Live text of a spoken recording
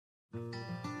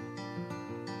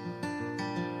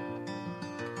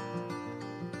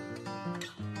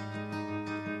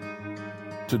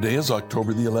Today is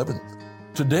October the 11th.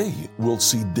 Today, we'll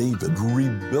see David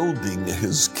rebuilding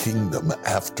his kingdom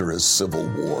after a civil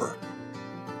war.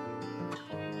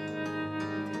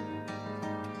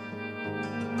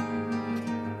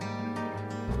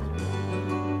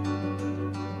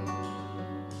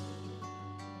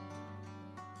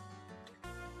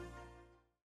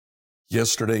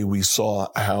 Yesterday, we saw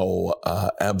how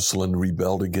Absalom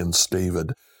rebelled against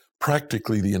David.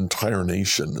 Practically the entire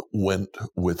nation went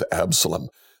with Absalom.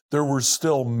 There were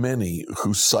still many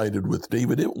who sided with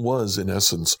David. It was, in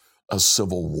essence, a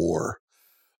civil war.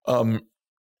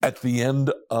 At the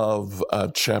end of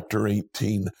chapter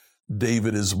 18,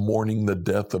 David is mourning the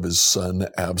death of his son,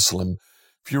 Absalom.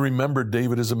 If you remember,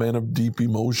 David is a man of deep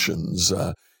emotions.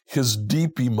 His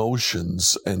deep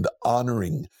emotions and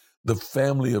honoring the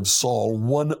family of Saul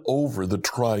won over the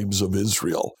tribes of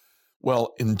Israel.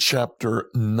 Well, in chapter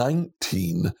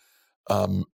 19,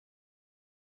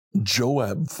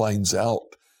 Joab finds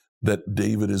out that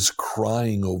David is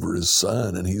crying over his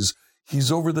son, and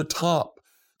he's over the top.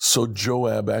 So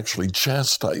Joab actually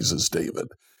chastises David.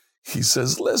 He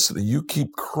says, listen, you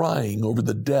keep crying over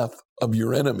the death of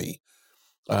your enemy.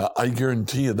 I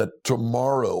guarantee you that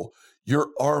tomorrow your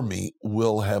army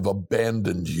will have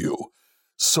abandoned you.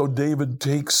 So David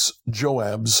takes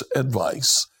Joab's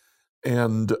advice,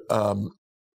 and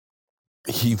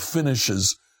he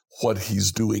finishes what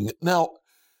he's doing. Now,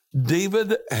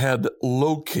 David had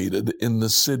located in the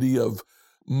city of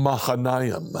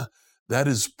Mahanaim. That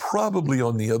is probably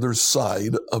on the other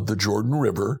side of the Jordan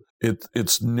River.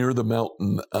 It's near the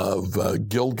mountain of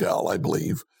Gilgal, I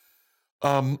believe.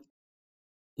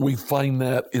 We find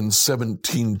that in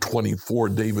 1724,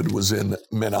 David was in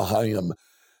Mahanaim.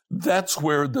 That's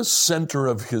where the center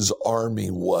of his army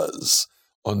was,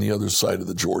 on the other side of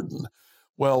the Jordan.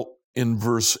 Well, in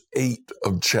verse 8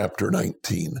 of chapter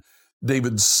 19,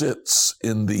 David sits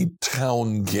in the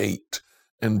town gate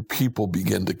and people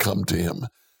begin to come to him.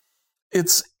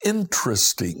 It's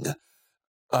interesting.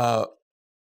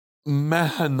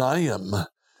 Mahanaim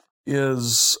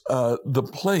is the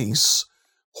place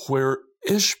where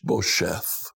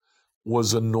Ishbosheth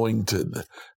was anointed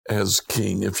as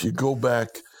king. If you go back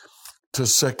to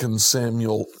 2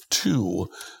 Samuel 2,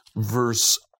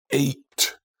 verse 8,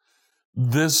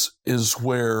 this is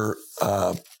where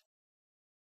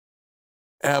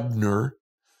Abner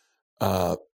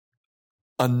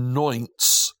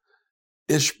anoints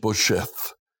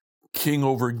Ishbosheth king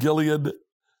over Gilead,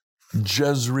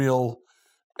 Jezreel,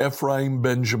 Ephraim,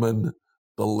 Benjamin,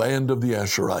 the land of the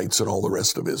Asherites, and all the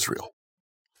rest of Israel.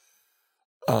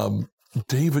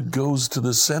 David goes to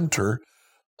the center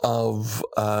of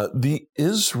the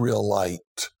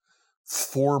Israelite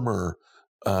former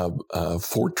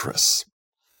fortress.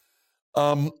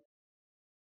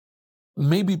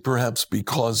 Maybe perhaps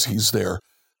because he's there,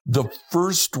 the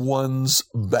first ones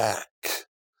back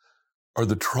are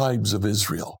the tribes of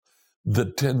Israel. The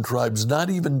 10 tribes, not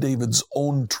even David's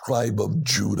own tribe of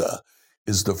Judah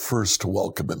is the first to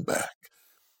welcome him back.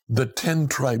 The 10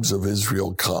 tribes of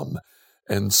Israel come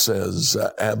and says,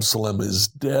 Absalom is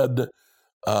dead,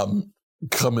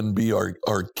 come and be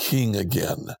our king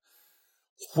again.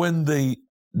 When they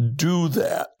do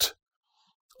that,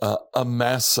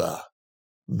 Amasa,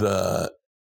 the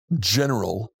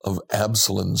general of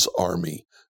Absalom's army,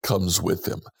 comes with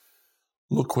him.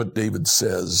 Look what David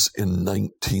says in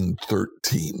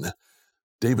 1913.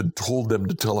 David told them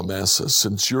to tell Amasa,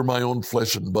 since you're my own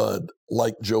flesh and blood,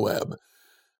 like Joab,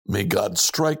 may God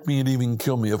strike me and even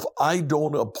kill me if I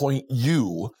don't appoint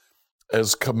you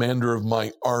as commander of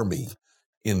my army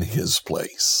in his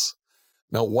place.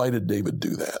 Now, why did David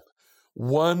do that?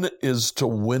 One is to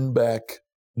win back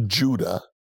Judah.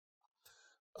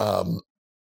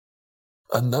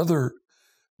 Another,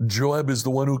 Joab is the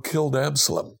one who killed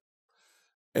Absalom.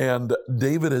 And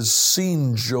David has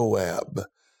seen Joab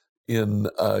in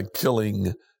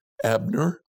killing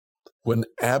Abner, when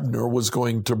Abner was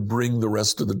going to bring the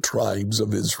rest of the tribes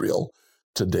of Israel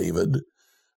to David.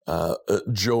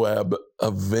 Joab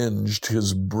avenged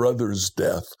his brother's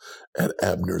death at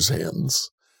Abner's hands.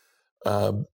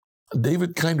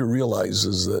 David kind of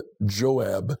realizes that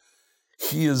Joab,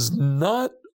 he is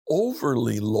not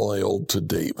overly loyal to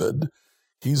David.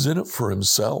 He's in it for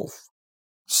himself.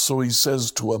 So he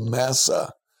says to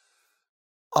Amasa,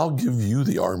 I'll give you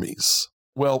the armies.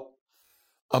 Well,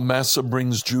 Amasa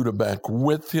brings Judah back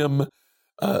with him.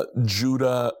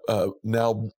 Judah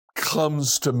now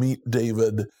comes to meet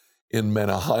David in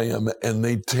Mahanaim, and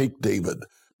they take David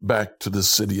back to the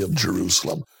city of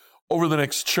Jerusalem. Over the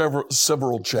next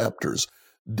several chapters,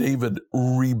 David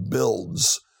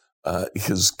rebuilds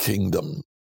his kingdom.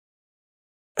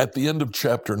 At the end of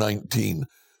chapter 19,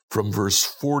 from verse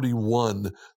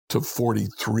 41 to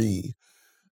 43,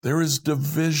 there is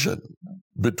division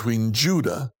between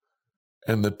Judah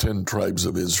and the 10 tribes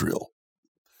of Israel.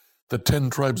 The 10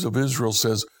 tribes of Israel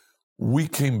says, we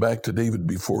came back to David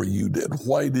before you did.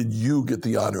 Why did you get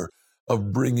the honor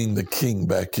of bringing the king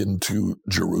back into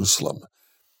Jerusalem?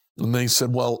 And they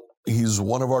said, well, he's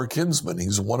one of our kinsmen.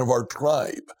 He's one of our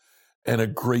tribe. And a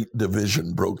great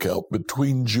division broke out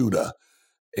between Judah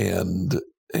and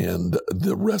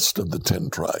the rest of the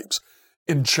 10 tribes.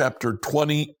 In chapter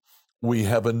 20, we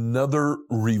have another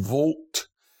revolt.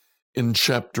 In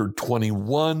chapter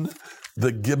 21,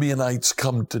 the Gibeonites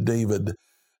come to David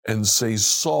and say,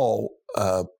 Saul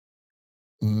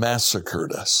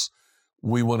massacred us.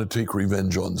 We want to take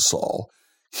revenge on Saul.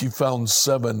 He found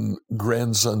 7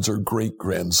 grandsons or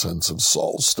great-grandsons of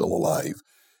Saul still alive,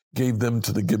 gave them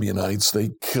to the Gibeonites. They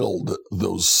killed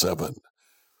those 7.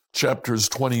 Chapters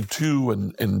 22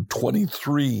 and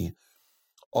 23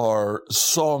 are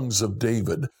songs of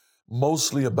David,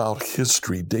 mostly about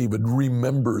history. David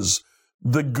remembers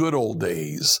the good old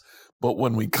days. But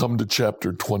when we come to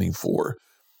chapter 24,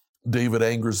 David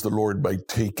angers the Lord by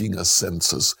taking a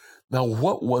census. Now,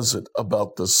 what was it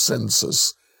about the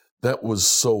census that was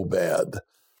so bad?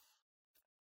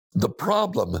 The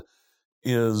problem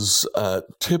is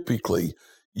typically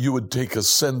you would take a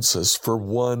census for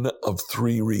one of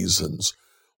 3 reasons.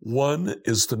 One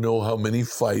is to know how many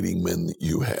fighting men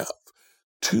you have.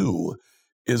 2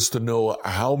 is to know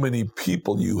how many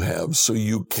people you have so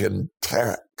you can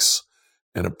tax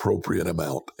an appropriate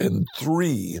amount. And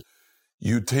 3,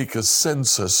 you take a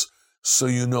census so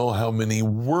you know how many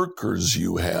workers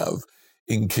you have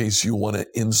in case you want to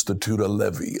institute a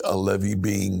levy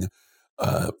being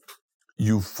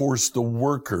you force the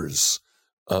workers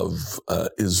of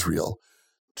Israel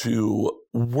to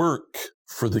work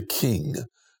for the king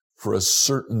for a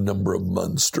certain number of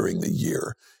months during the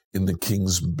year in the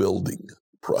king's building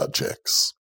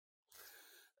projects.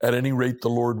 At any rate, the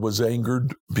Lord was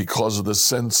angered because of the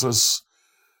census.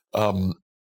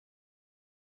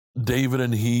 David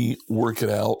and he work it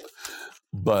out,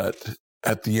 but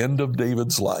at the end of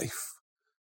David's life,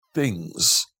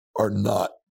 things are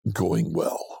not going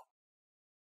well.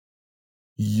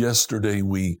 Yesterday,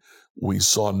 we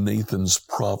saw Nathan's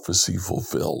prophecy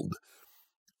fulfilled.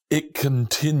 It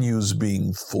continues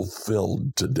being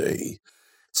fulfilled today.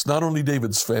 It's not only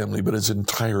David's family, but his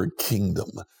entire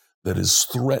kingdom that is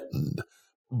threatened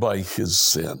by his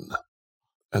sin.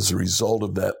 As a result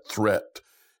of that threat,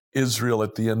 Israel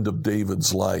at the end of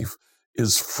David's life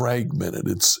is fragmented.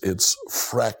 It's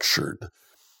fractured.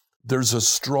 There's a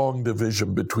strong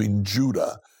division between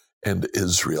Judah and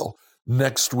Israel.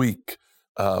 Next week,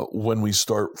 when we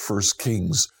start 1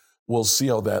 Kings, we'll see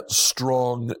how that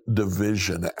strong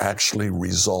division actually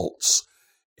results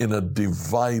in a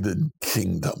divided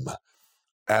kingdom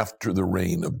after the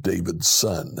reign of David's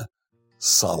son,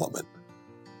 Solomon.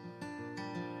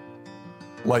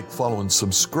 Like, follow, and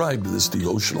subscribe to this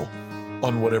devotional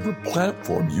on whatever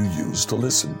platform you use to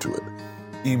listen to it.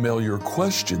 Email your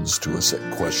questions to us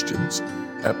at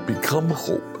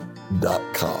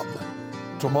questions@becomehope.com.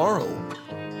 Tomorrow,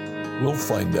 we'll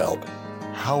find out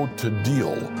how to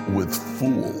deal with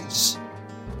fools.